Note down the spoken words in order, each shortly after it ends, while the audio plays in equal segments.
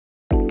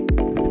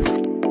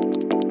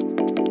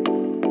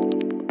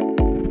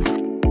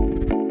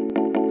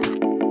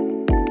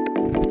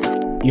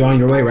You on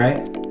your way, right?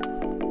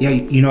 Yeah,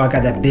 you know I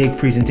got that big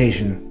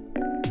presentation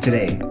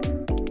today.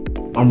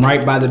 I'm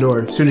right by the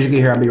door. As soon as you get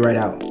here, I'll be right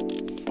out.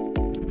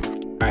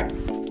 Alright.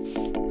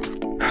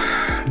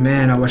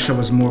 Man, I wish I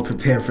was more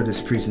prepared for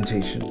this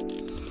presentation.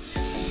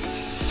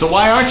 So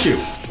why aren't you?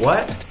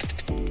 What?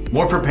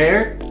 More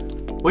prepared?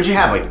 What'd you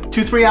have, like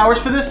 2-3 hours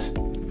for this?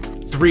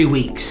 3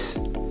 weeks.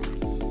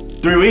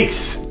 3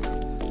 weeks?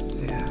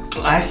 Yeah.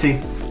 I see.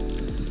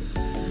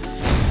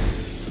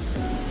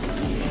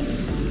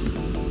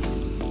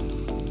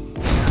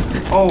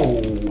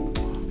 Oh,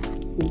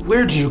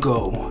 where'd you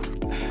go?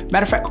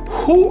 Matter of fact,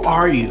 who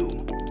are you?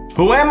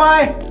 Who am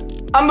I?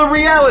 I'm the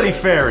reality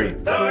fairy.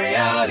 The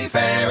reality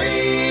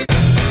fairy.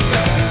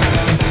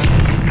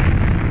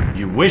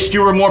 You wished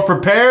you were more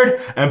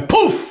prepared, and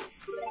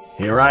poof!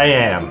 Here I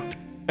am.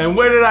 And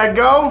where did I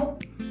go?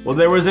 Well,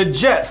 there was a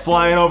jet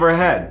flying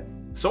overhead.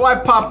 So I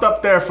popped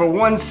up there for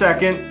 1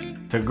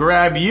 second to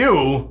grab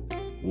you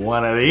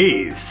one of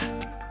these.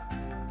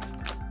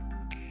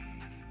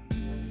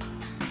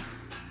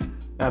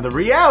 Now the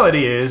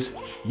reality is,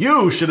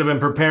 you should have been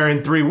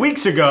preparing 3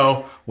 weeks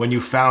ago when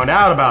you found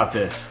out about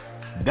this.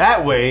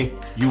 That way,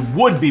 you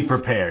would be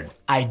prepared.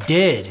 I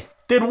did.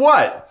 Did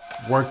what?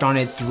 Worked on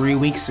it 3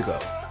 weeks ago.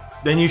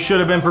 Then you should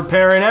have been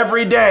preparing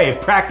every day,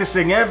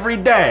 practicing every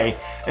day,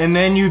 and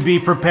then you'd be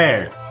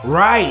prepared.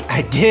 Right,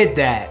 I did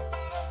that.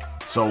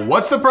 So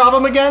what's the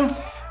problem again?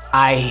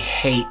 I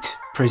hate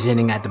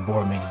presenting at the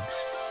board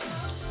meetings.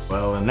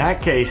 Well, in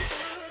that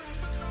case,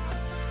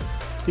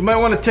 you might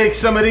want to take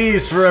some of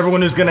these for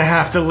everyone who's gonna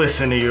have to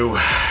listen to you.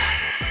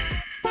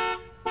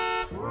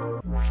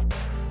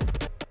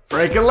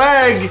 Break a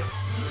leg.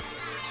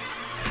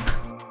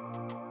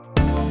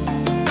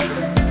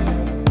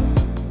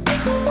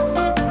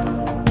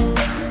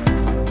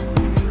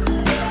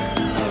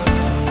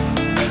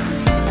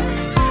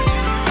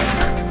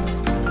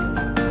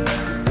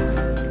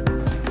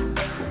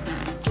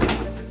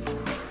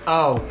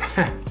 Oh,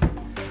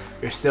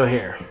 you're still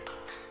here.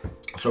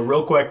 So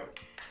real quick,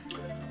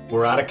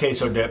 we're out of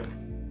queso dip.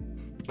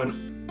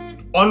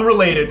 And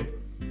unrelated,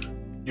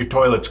 your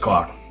toilet's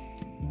clogged.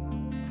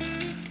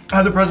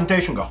 How'd the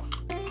presentation go?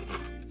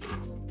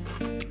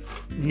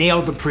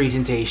 Nailed the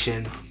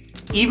presentation.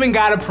 Even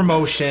got a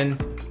promotion.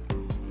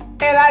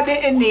 And I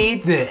didn't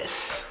need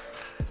this.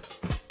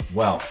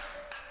 Well,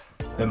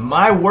 then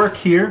my work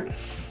here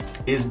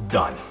is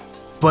done.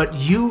 But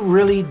you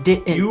really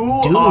didn't You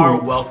are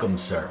welcome,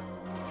 sir.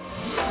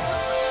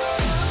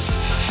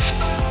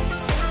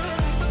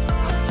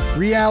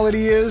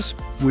 Reality is,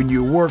 when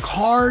you work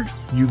hard,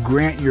 you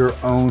grant your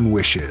own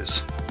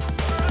wishes.